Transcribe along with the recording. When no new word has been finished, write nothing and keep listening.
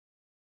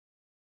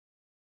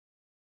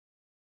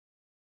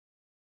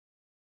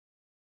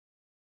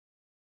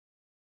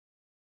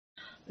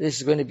This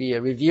is going to be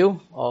a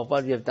review of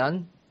what we have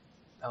done.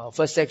 Our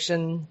first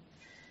section,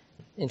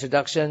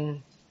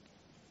 introduction,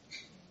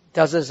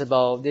 tells us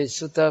about this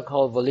sutta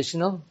called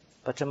Volitional,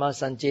 Patama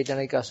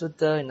Sanchetanika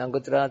Sutta in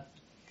Anguttara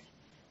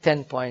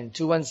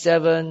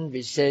 10.217,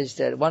 which says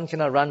that one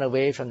cannot run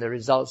away from the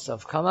results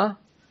of kamma.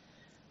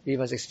 We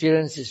must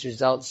experience its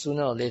results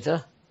sooner or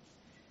later.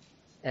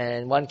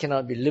 And one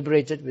cannot be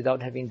liberated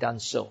without having done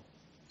so.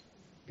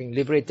 Being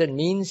liberated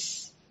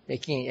means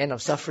making an end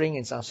of suffering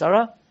in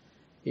samsara.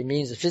 It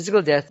means the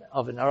physical death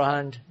of an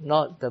arahant,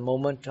 not the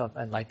moment of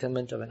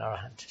enlightenment of an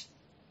arahant.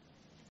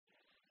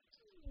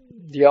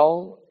 Do you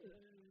all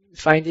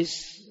find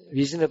this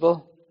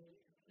reasonable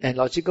and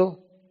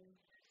logical?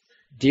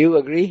 Do you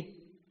agree?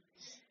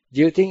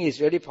 Do you think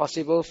it's really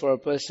possible for a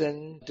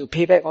person to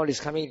pay back all his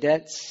karmic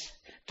debts,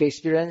 to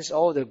experience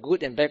all the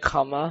good and bad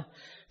karma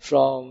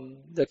from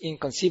the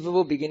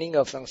inconceivable beginning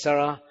of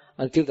samsara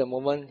until the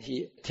moment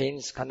he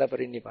attains khanda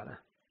parinibbana?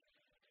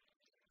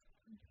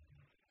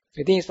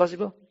 You think it's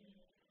possible?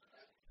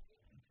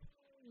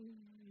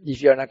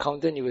 If you're an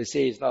accountant, you will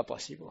say it's not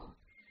possible.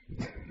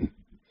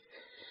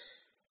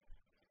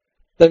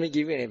 Let me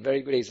give you a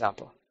very good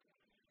example.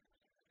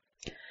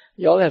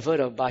 You all have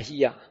heard of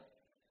Bāhiya.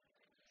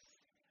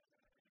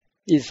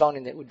 It's found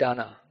in the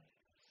Uddana.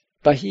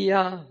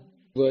 Bāhiya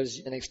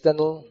was an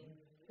external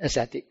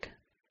ascetic.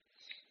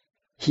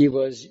 He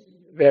was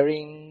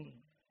wearing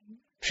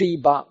tree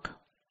bark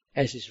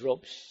as his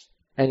robes,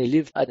 and he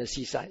lived at the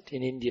seaside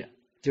in India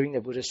during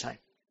the Buddha's time.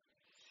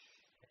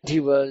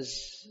 He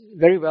was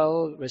very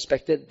well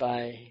respected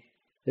by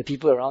the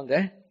people around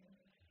there.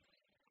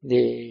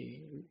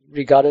 They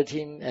regarded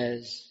him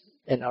as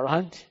an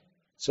arahant,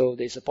 so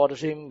they supported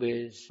him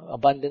with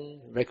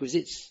abundant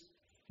requisites,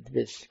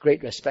 with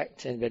great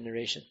respect and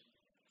veneration.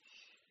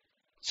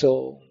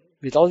 So,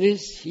 with all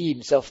this, he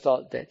himself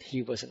thought that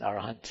he was an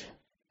arahant.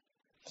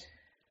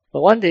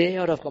 But one day,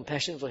 out of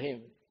compassion for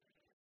him,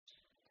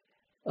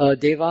 a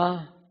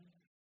deva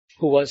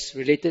who was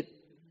related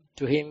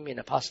to him in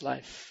a past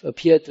life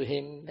appeared to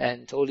him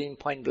and told him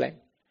point blank,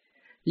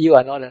 "You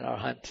are not an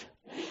arahant.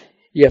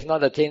 You have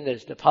not attained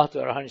the path to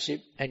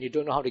arahantship and you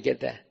don't know how to get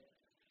there."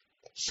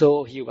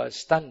 So he was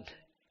stunned.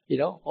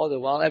 All the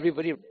while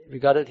everybody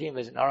regarded him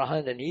as an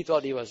arahant and he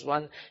thought he was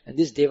one, and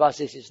this deva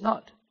says he's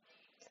not.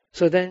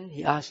 So then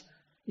he asked,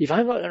 if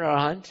I'm not an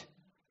arahant,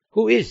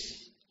 who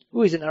is?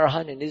 Who is an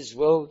arahant in this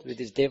world with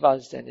his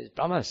devas and his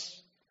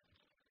brahmas?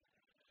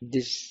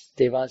 This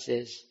deva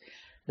says,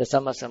 the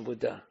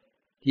Sammasambuddha.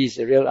 He's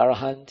a real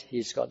arahant.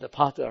 He's got the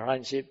path to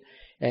arahantship.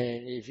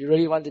 And if you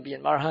really want to be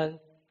an arahant,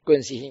 go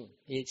and see him.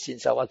 He's in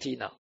Savatthi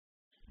now.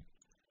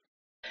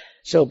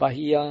 So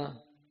Bāhiya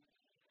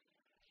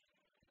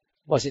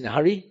was in a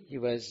hurry. He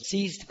was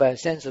seized by a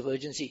sense of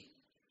urgency.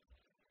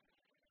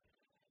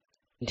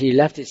 And he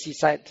left his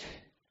seaside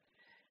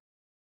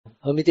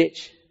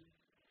hermitage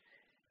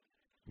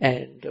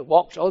and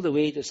walked all the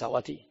way to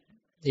Savatthi.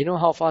 You know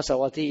how far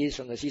Savatthi is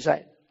from the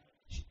seaside?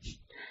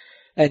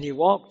 And he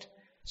walked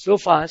so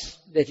fast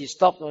that he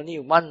stopped only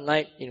one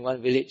night in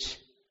one village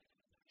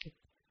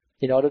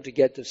in order to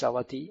get to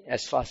Savatthi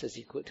as fast as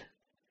he could.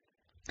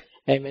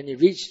 And when he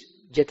reached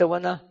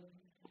Jetavana,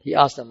 he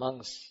asked the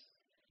monks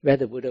where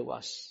the Buddha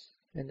was.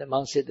 And the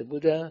monks said the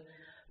Buddha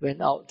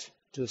went out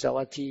to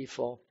Savatthi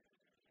for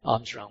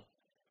alms round.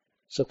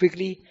 So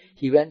quickly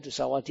he went to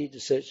Savatthi to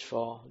search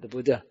for the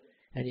Buddha.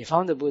 And he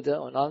found the Buddha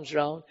on alms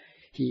round.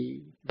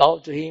 He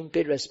bowed to him,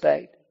 paid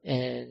respect,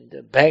 and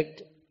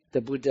begged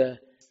the Buddha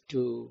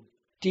to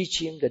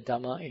teach him the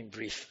Dhamma in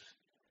brief.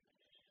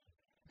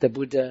 The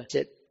Buddha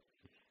said,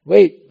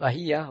 "Wait,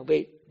 Bāhiya,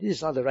 wait. This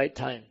is not the right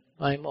time.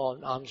 I'm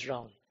on alms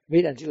round.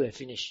 Wait until I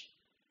finish."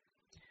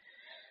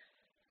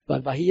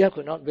 But Bāhiya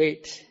could not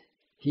wait.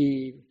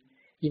 He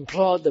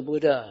implored the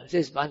Buddha. He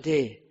says,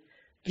 "Bhante,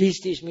 please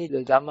teach me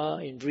the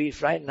Dhamma in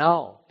brief right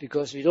now,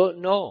 because we don't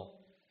know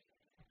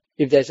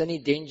if there's any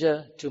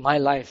danger to my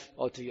life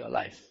or to your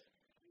life."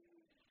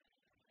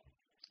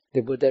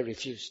 The Buddha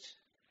refused.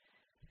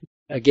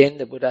 Again,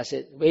 the Buddha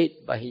said,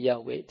 "Wait,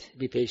 Bāhiya, wait.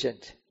 Be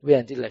patient. Wait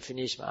until I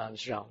finish my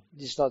alms round.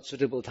 This is not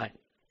suitable time."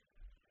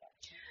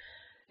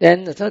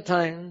 Then the third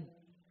time,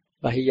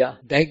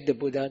 Bāhiya begged the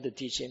Buddha to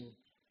teach him,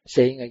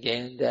 saying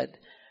again that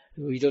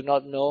we do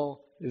not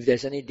know if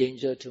there's any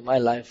danger to my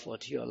life or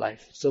to your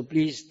life. So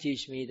please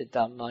teach me the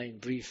Dhamma in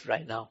brief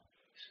right now.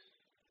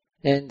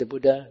 And the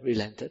Buddha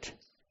relented.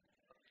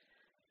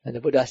 And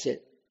the Buddha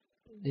said,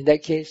 "In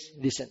that case,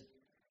 listen.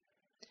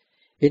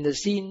 In the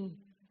seen,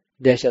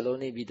 there shall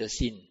only be the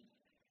seen.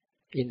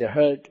 In the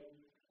heard,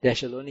 there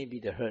shall only be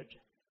the heard.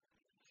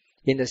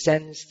 In the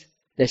sensed,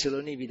 there shall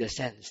only be the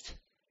sensed.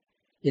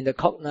 In the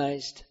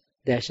cognized,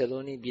 there shall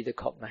only be the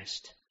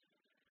cognized.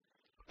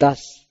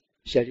 Thus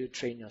shall you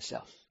train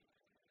yourself."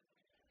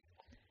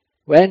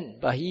 When,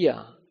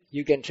 Bāhiya,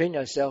 you can train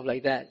yourself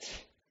like that,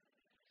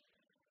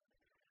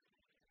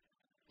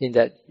 in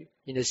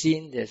the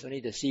seen, there's only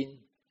the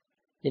seen.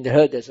 In the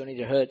heard, there's only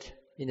the heard.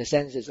 In the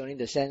sense, there's only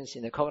the sense.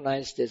 In the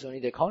cognized, there's only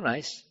the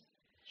cognized.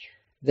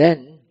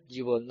 Then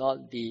you will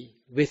not be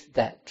with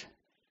that.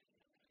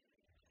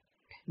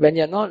 When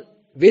you're not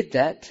with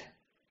that,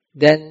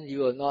 then you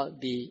will not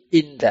be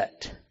in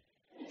that.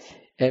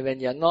 And when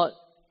you're not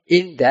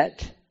in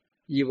that,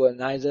 you will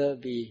neither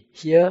be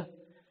here,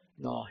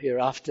 nor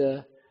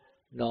hereafter,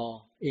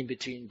 nor in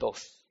between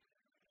both.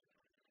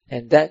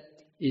 And that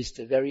is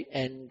the very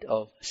end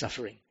of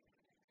suffering.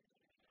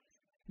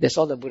 That's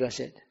all the Buddha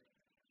said.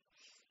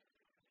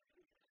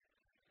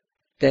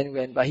 Then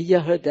when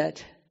Bāhiya heard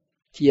that,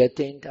 he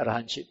attained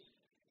arahantship.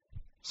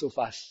 So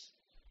fast.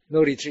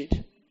 No retreat.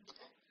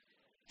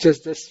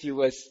 Just those few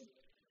words,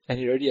 and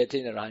he already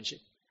attained arahantship.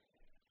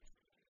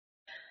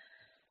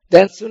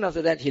 Then soon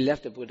after that, he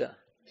left the Buddha.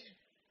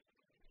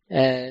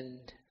 And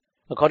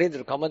according to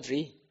the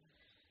commentary,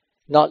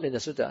 not in the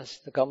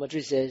suttas, the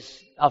commentary says,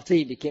 after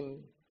he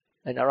became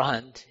an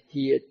arahant,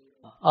 he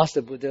asked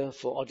the Buddha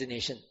for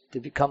ordination to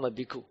become a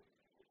bhikkhu.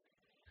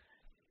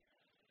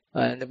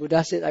 And the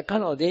Buddha said, I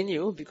can't ordain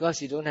you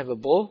because you don't have a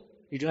bowl,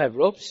 you don't have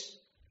robes,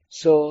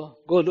 so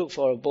go look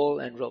for a bowl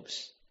and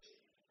robes.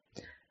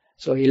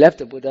 So he left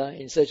the Buddha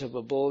in search of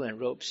a bowl and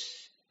robes.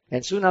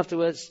 And soon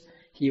afterwards,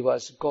 he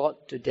was gored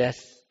to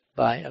death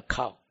by a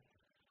cow.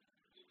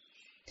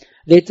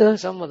 Later,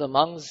 some of the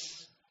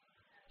monks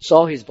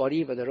saw his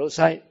body by the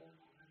roadside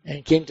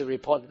and came to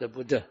report to the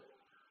Buddha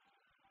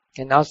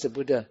and asked the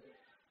Buddha,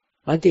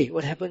 Bhante,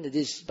 what happened to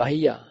this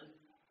Bāhiya?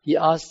 He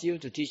asked you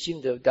to teach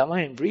him the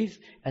Dhamma in brief,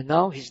 and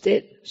now he's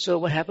dead. So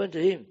what happened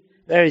to him?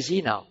 Where is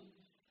he now?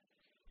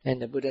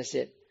 And the Buddha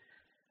said,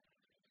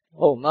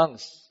 Oh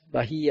monks,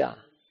 Bāhiya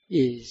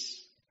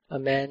is a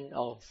man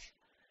of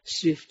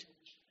swift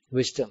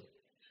wisdom.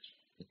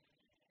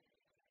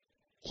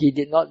 He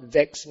did not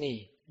vex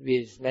me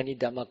with many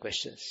Dhamma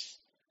questions.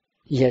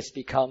 He has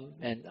become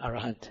an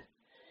arahant.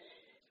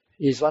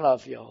 He is one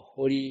of your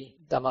holy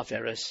Dhamma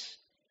farers.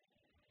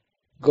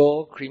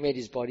 Go cremate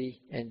his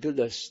body and build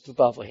a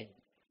stupa for him.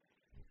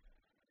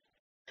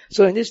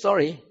 So in this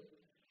story,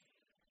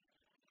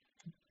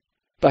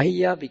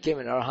 Bāhiya became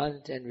an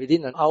arahant, and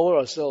within an hour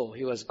or so,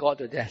 he was gored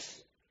to death.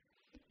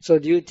 So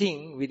do you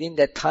think within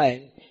that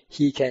time,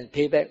 he can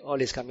pay back all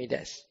his karmic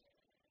debts?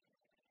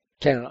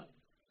 Cannot.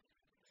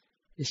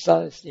 It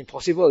sounds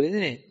impossible,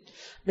 isn't it?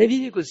 Maybe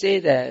you could say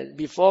that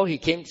before he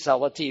came to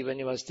Savatthi, when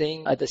he was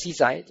staying at the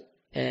seaside,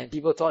 and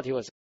people thought he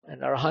was an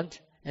arahant,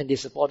 and they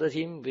supported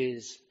him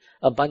with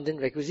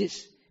abundant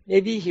requisites,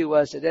 maybe he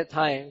was at that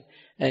time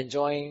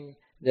enjoying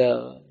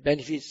the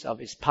benefits of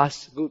his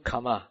past good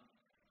karma.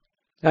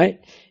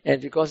 Right?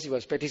 And because he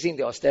was practicing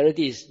the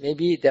austerities,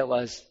 maybe that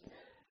was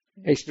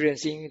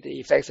experiencing the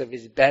effects of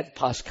his bad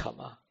past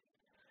karma.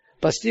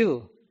 But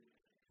still,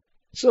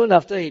 soon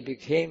after he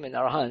became an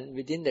arahant,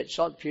 within that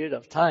short period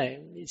of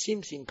time, it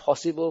seems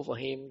impossible for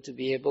him to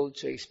be able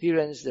to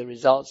experience the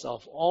results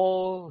of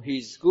all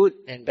his good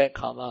and bad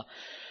karma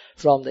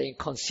from the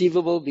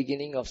inconceivable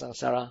beginning of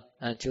samsara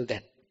until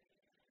then.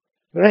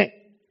 Right?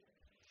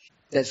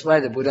 That's why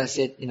the Buddha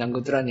said in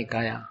Anguttara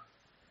Nikaya,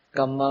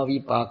 kamma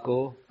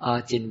vipako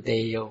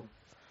achinteyo.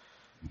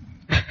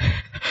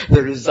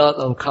 The result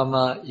of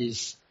karma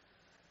is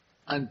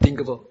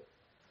unthinkable.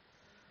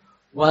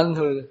 One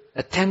who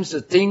attempts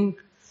to think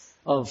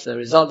of the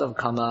result of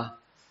karma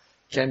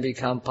can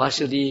become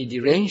partially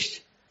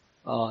deranged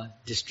or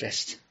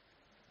distressed.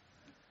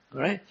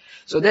 Alright?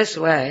 So that's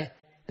why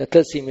the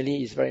third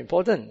simile is very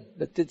important.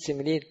 The third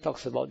simile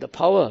talks about the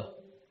power.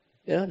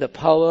 The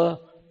power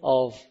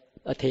of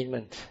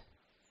attainment.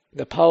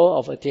 The power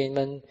of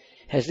attainment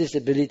has this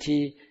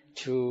ability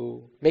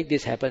to make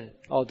this happen,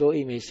 although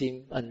it may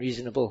seem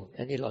unreasonable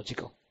and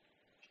illogical.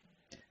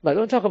 But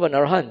don't talk about an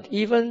arahant.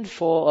 Even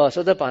for a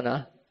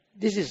Sotapanna,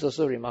 this is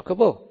also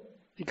remarkable.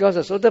 Because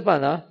a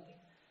Sotapanna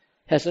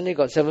has only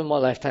got 7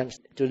 more lifetimes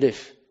to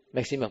live,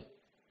 maximum.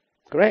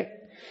 Correct?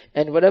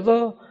 And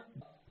whatever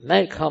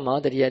bad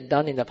karma that he had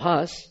done in the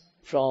past,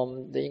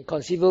 from the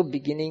inconceivable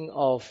beginning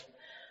of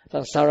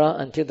samsara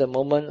until the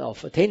moment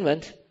of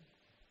attainment,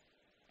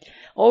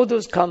 all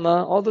those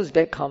karma, all those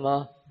bad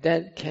karma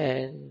that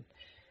can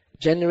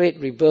generate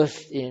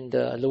rebirth in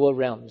the lower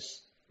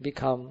realms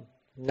become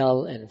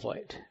null and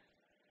void.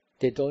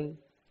 They don't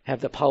have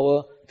the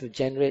power to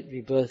generate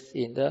rebirth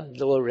in the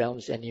lower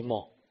realms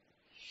anymore.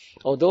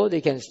 Although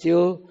they can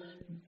still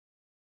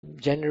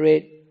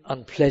generate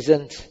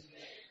unpleasant,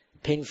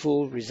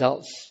 painful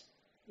results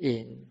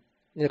in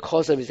the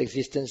course of his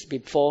existence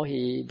before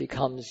he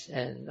becomes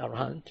an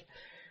arahant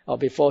or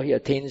before he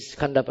attains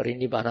khanda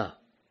parinibbana.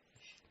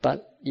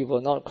 But it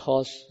will not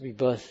cause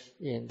rebirth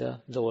in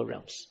the lower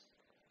realms.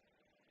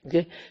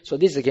 Okay? So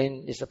this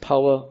again is the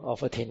power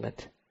of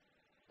attainment.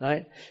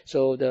 Right?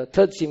 So the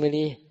third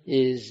simile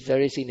is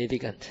very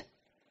significant.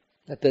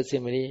 The third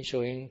simile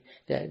showing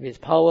that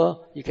with power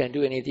you can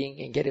do anything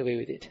and get away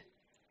with it.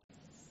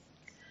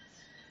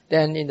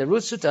 Then in the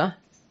root sutta,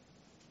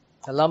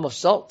 a lump of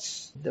salt,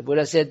 the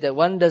Buddha said that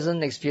one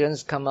doesn't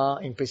experience karma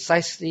in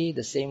precisely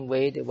the same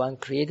way that one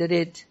created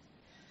it.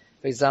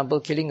 For example,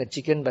 killing a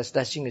chicken by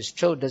slashing its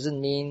throat doesn't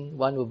mean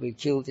one will be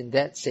killed in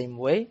that same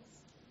way.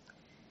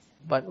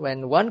 But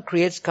when one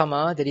creates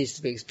karma that is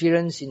to be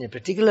experienced in a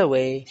particular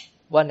way,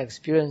 one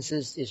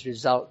experiences its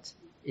result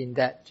in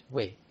that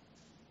way.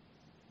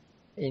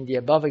 In the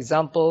above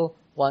example,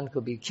 one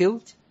could be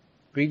killed,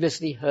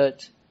 grievously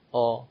hurt,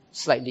 or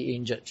slightly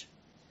injured.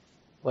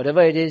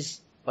 Whatever it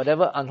is,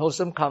 whatever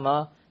unwholesome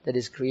karma that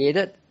is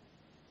created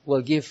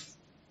will give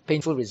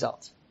painful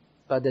results.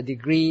 But the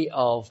degree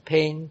of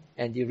pain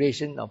and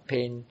duration of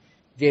pain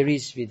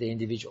varies with the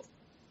individual.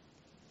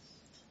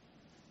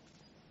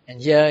 And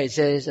here it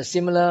says, a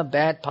similar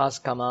bad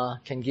past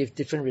karma can give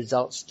different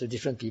results to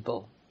different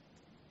people.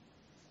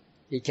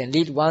 It can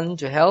lead one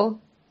to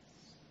hell,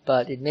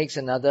 but it makes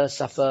another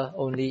suffer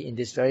only in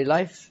this very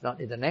life,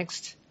 not in the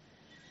next.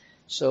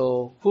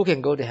 So who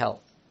can go to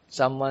hell?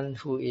 Someone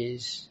who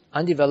is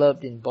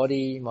undeveloped in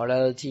body,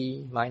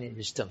 morality, mind and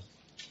wisdom,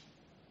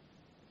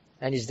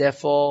 and is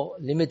therefore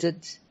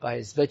limited by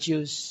his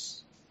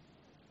virtues,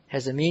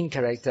 has a mean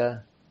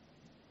character,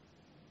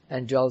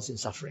 and dwells in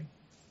suffering.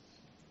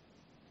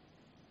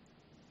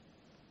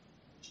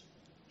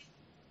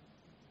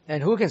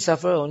 And who can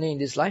suffer only in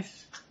this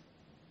life?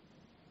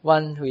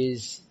 One who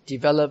is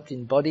developed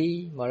in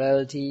body,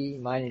 morality,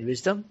 mind and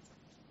wisdom,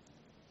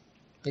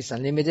 is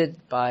unlimited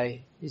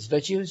by his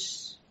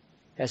virtues,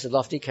 has a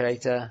lofty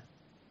character,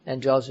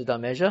 and dwells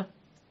without measure.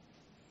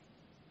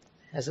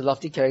 Has a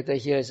lofty character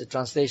here is a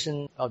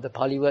translation of the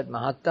Pali word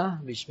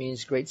Mahatta, which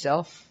means great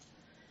self.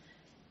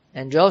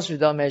 And dwells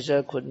without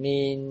measure could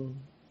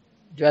mean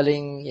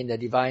dwelling in the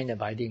Divine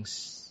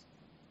Abidings.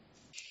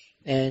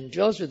 And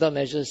dwells without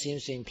measure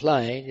seems to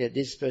imply that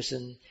this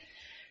person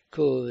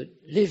could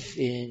live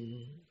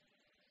in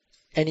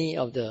any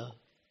of the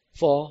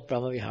 4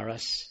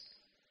 Brahmaviharas,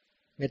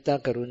 Metta,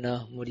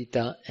 Karuna,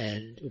 Mudita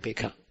and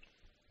Upekkha.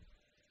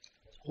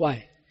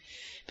 Why?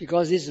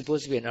 Because this is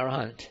supposed to be an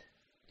arahant.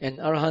 An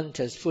arahant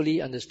has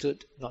fully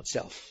understood not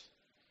self.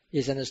 He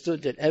has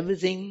understood that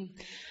everything,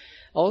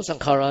 all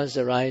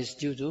sankharas arise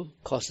due to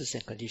causes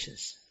and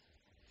conditions.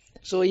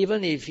 So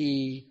even if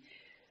he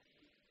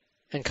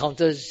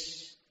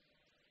encounters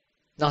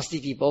nasty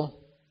people,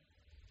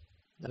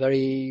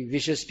 very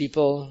vicious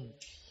people,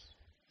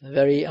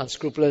 very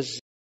unscrupulous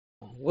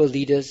world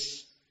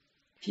leaders,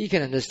 he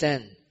can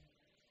understand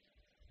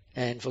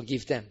and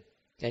forgive them,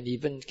 and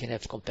even can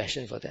have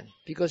compassion for them,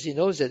 because he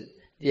knows that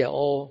they are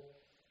all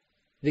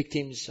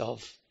victims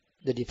of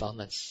the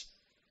defilements.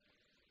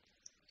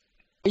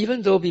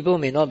 Even though people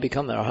may not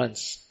become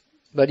arahants,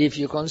 but if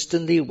you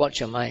constantly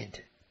watch your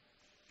mind,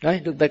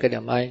 right? Look back at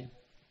your mind,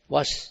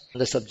 watch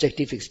the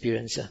subjective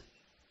experiencer,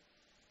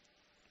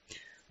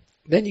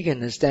 then you can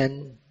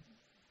understand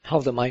how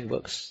the mind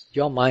works,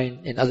 your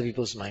mind and other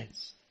people's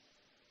minds.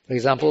 For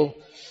example,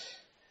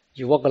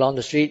 you walk along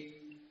the street,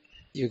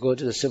 you go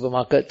to the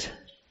supermarket,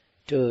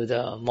 to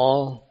the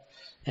mall,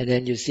 and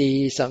then you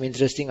see some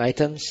interesting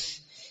items,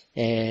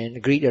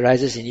 and greed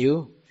arises in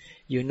you.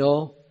 You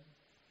know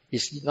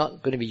it's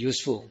not going to be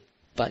useful,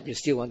 but you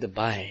still want to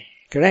buy.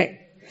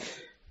 Correct?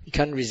 You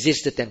can't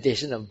resist the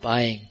temptation of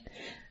buying.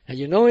 And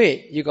you know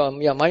it.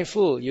 You're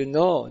mindful. You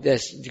know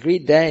there's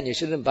greed there and you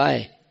shouldn't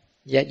buy.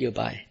 Yet you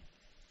buy.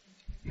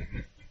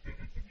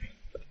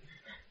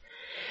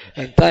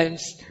 And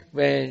times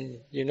when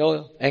you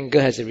know anger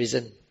has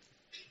arisen,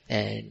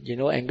 and you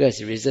know anger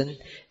has arisen,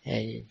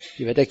 and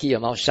you better keep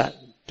your mouth shut.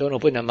 Don't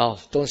open your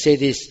mouth. Don't say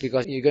this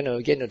because you're going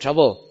to get into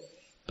trouble.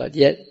 But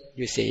yet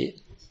you say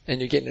it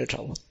and you get into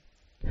trouble.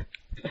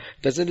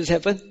 Doesn't this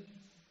happen?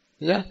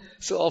 Yeah,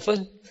 so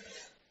often.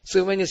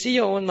 So when you see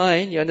your own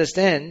mind, you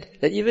understand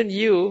that even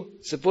you,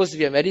 supposed to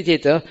be a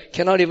meditator,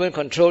 cannot even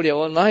control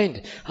your own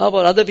mind. How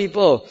about other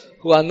people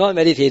who are not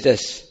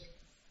meditators?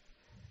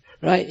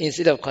 Right?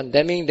 Instead of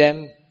condemning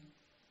them,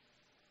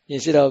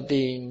 instead of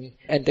being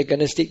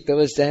antagonistic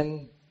towards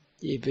them,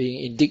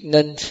 being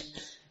indignant,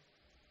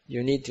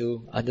 you need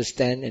to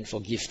understand and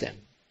forgive them.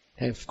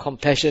 Have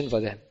compassion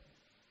for them.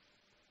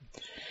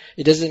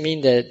 It doesn't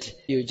mean that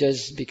you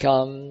just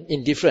become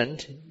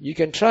indifferent. You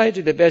can try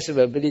to the best of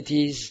your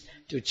abilities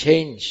to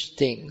change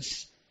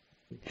things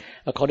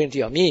according to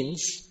your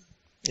means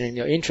and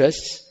your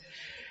interests,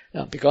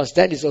 because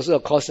that is also a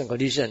cause and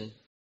condition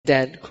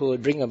that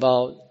could bring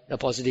about a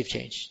positive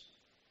change.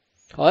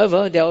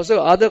 However, there are also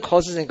other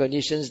causes and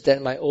conditions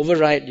that might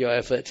override your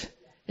effort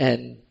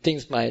and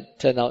things might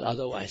turn out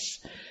otherwise.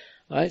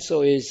 Right?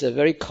 So it's a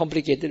very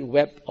complicated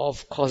web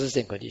of causes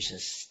and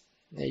conditions.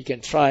 You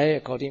can try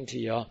according to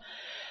your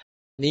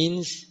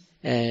means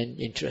and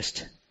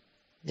interest.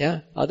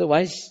 Yeah.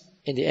 Otherwise,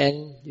 in the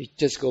end, you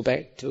just go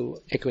back to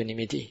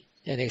equanimity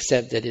and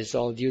accept that it's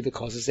all due to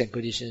causes and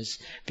conditions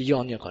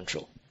beyond your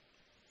control.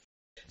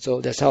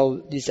 So that's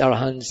how these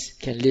arahants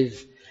can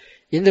live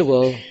in the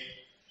world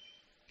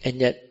and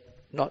yet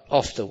not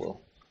of the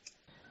world.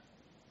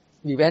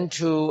 We went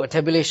through a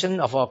tabulation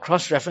of our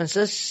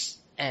cross-references,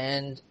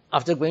 and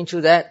after going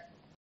through that,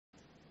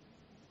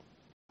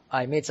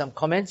 I made some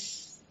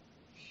comments.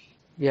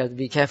 We have to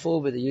be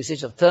careful with the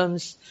usage of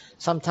terms.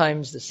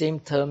 Sometimes the same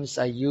terms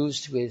are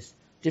used with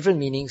different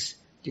meanings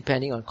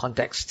depending on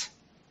context.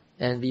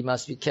 And we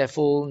must be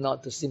careful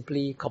not to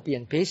simply copy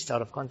and paste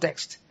out of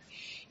context.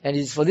 And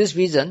it is for this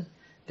reason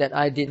that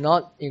I did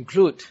not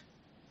include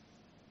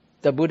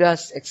the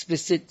Buddha's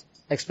explicit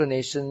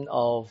explanation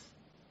of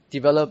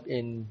develop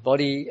in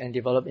body and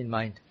develop in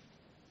mind.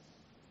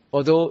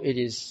 Although it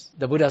is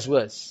the Buddha's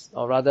words,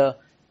 or rather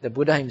the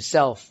Buddha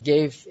himself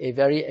gave a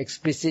very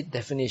explicit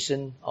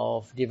definition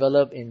of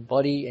develop in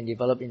body and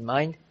develop in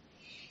mind,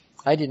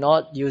 I did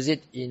not use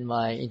it in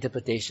my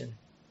interpretation.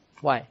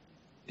 Why?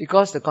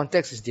 Because the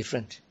context is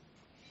different.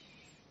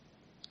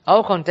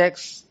 Our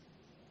context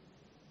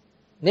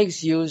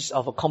makes use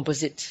of a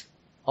composite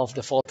of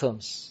the four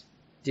terms.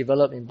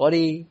 Develop in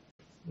body,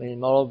 in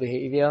moral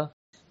behavior,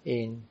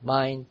 in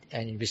mind,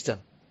 and in wisdom.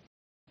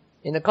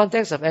 In the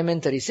context of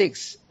MN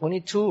 36,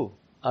 only two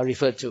are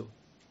referred to,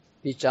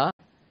 which are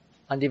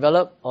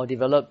undeveloped or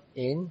developed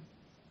in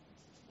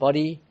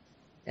body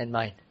and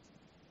mind.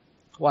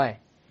 Why?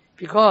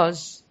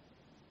 Because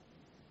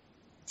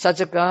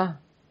Saccaka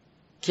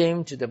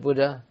came to the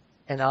Buddha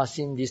and asked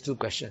him these two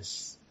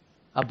questions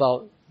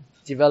about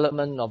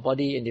development of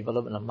body and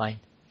development of mind.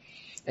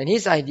 And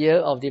his idea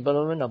of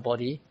development of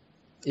body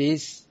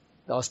is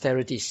the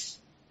austerities,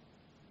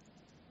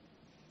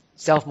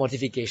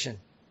 self-mortification.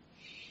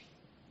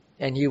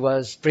 And he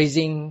was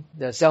praising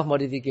the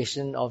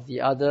self-mortification of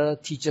the other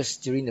teachers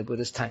during the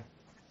Buddha's time.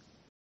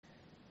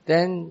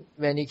 Then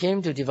when he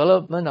came to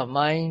development of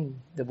mind,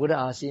 the Buddha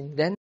asked him,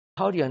 then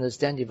how do you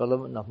understand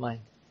development of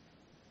mind?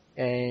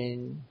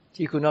 And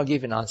he could not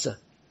give an answer.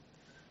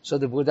 So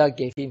the Buddha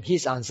gave him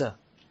his answer,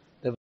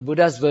 the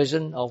Buddha's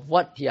version of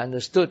what he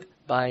understood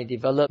by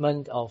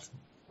development of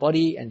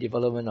body and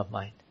development of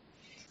mind.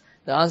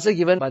 The answer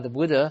given by the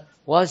Buddha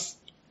was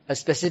a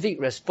specific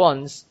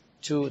response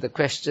to the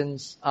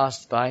questions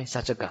asked by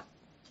Saccaka.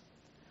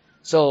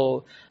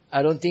 So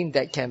I don't think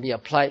that can be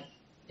applied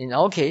in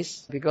our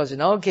case, because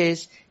in our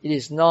case, it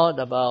is not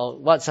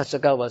about what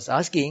Saccaka was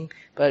asking,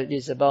 but it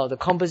is about the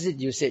composite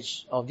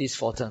usage of these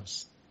four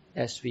terms,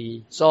 as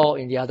we saw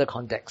in the other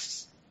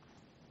contexts.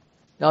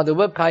 Now the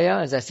word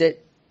Kāya, as I said,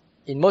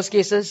 in most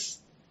cases,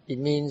 it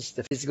means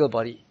the physical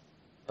body.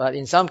 But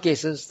in some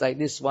cases, like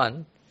this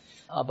one,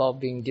 about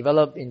being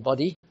developed in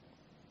body,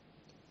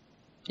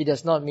 it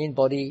does not mean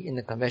body in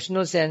the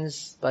conventional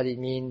sense, but it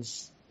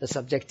means the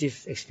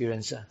subjective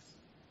experiencer,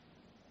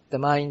 the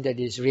mind that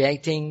is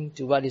reacting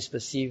to what is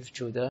perceived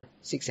through the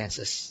six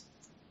senses.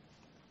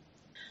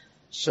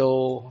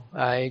 So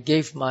I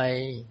gave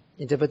my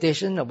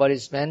interpretation of what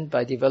is meant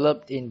by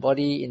developed in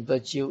body, in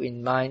virtue,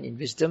 in mind, in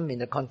wisdom, in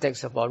the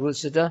context of our root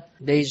sutta,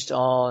 based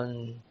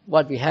on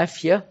what we have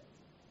here,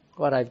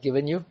 what I've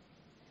given you.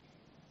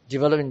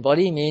 Developed in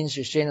body means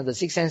restraint of the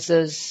six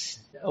senses,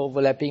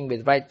 overlapping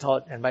with right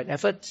thought and right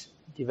effort.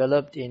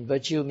 Developed in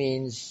virtue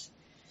means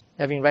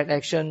having right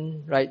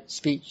action, right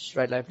speech,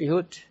 right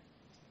livelihood.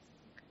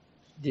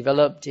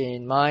 Developed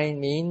in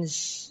mind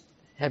means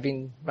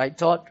having right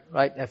thought,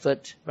 right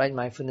effort, right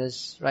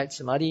mindfulness, right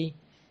samadhi.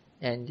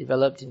 And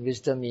developed in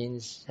wisdom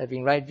means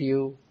having right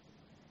view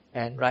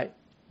and right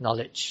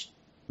knowledge.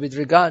 With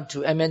regard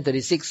to MN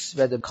 36,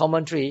 where the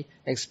commentary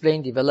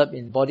explained developed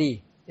in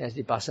body as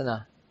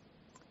vipassana,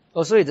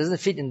 also it doesn't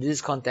fit in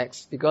this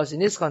context, because in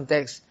this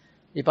context,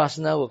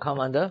 vipassana will come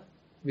under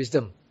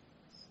wisdom.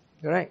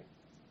 Alright?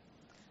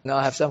 Now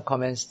I have some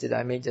comments that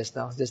I made just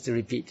now, just to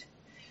repeat.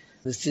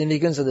 The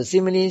significance of the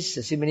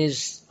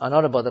similes are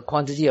not about the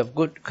quantity of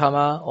good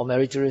kamma or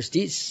meritorious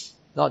deeds,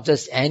 not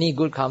just any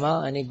good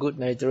kamma, any good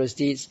meritorious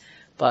deeds,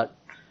 but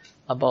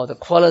about the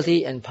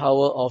quality and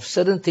power of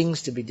certain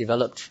things to be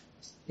developed.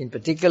 In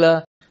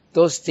particular,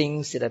 those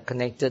things that are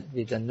connected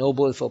with the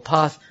noble Eightfold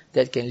Path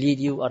that can lead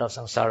you out of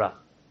samsara.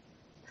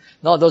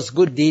 Not those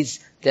good deeds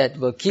that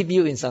will keep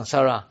you in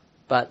samsara,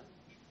 but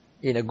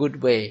in a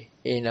good way,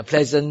 in a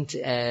pleasant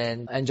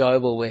and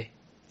enjoyable way.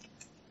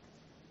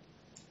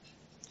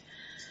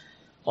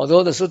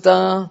 Although the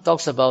sutta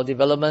talks about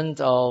development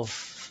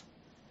of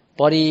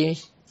body,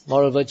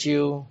 moral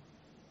virtue,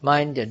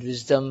 mind and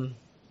wisdom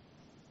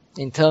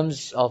in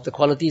terms of the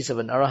qualities of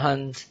an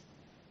arahant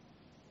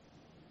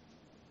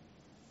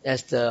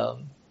as the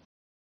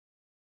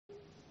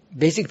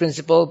basic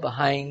principle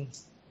behind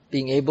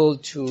being able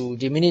to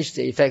diminish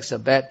the effects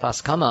of bad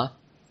past karma,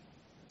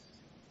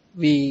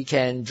 we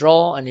can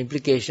draw an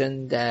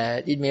implication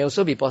that it may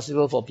also be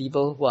possible for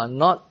people who are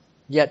not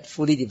yet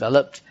fully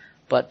developed,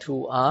 but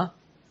who are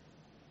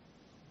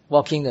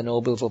walking the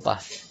Noble Eightfold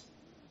Path.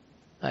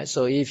 Right,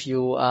 so if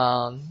you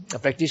are a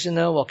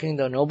practitioner walking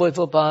the Noble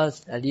Eightfold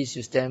Path, at least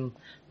you stand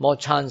more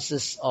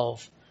chances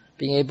of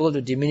being able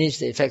to diminish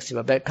the effects of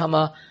a bad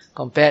karma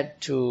compared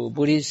to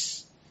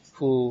Buddhists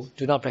who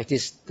do not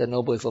practice the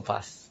Noble Eightfold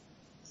Path.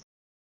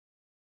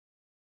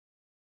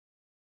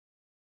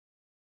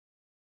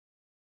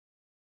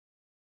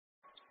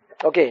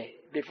 Okay,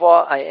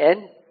 before I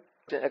end,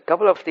 a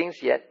couple of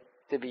things yet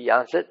to be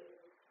answered.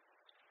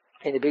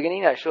 In the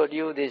beginning, I showed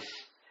you this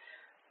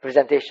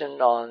presentation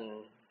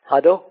on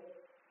Hado,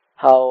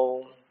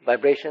 how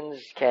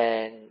vibrations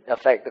can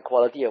affect the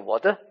quality of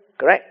water,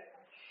 correct?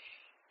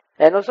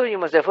 And also you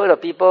must have heard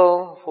of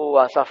people who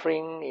are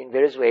suffering in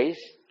various ways,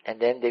 and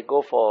then they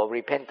go for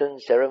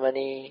repentance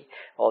ceremony,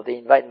 or they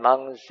invite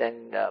monks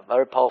and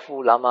very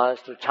powerful lamas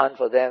to chant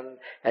for them,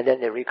 and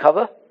then they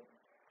recover,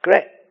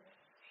 correct?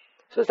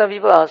 So some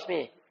people ask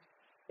me,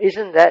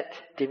 isn't that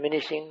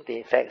diminishing the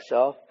effects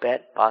of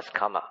bad past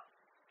karma?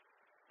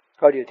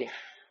 How do you think?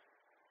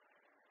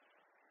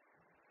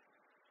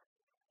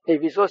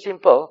 If it's so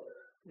simple,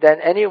 then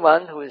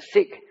anyone who is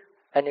sick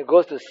and he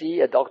goes to see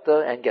a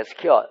doctor and gets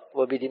cured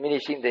will be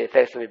diminishing the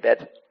effects of a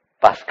bad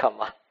past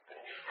karma.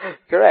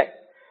 Correct?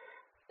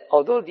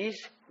 Although these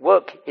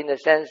work in the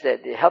sense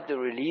that they help to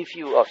relieve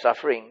you of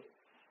suffering,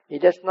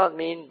 it does not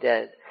mean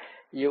that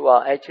you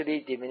are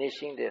actually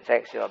diminishing the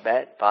effects of your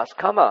bad past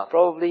karma.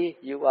 Probably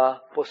you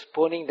are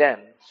postponing them,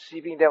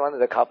 sweeping them under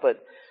the carpet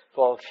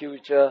for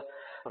future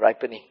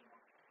ripening.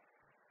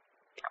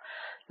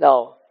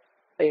 Now,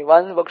 in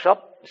one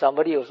workshop,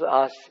 somebody also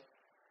asked,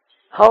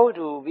 how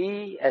do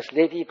we as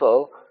lay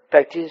people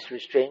practice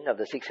restraint of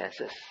the six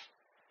senses?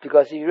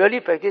 Because if you really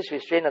practice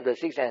restraint of the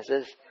six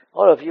senses,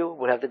 all of you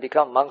will have to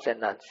become monks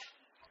and nuns.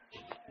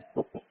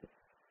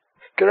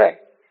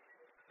 Correct?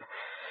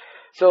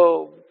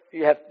 So,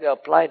 you have to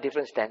apply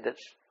different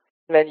standards.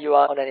 When you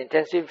are on an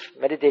intensive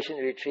meditation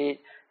retreat,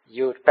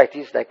 you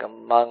practice like a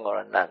monk or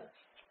a nun.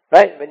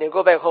 Right? When you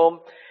go back home,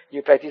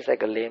 you practice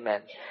like a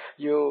layman.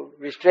 You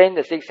restrain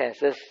the six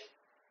senses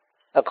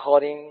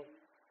according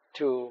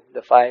to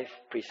the 5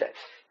 precepts.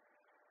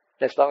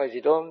 As long as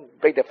you don't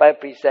break the 5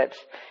 precepts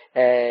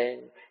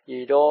and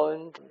you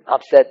don't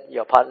upset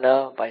your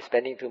partner by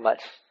spending too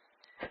much,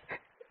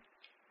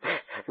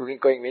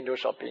 going window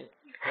shopping,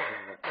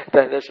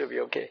 then that should be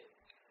okay.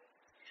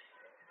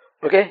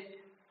 Okay?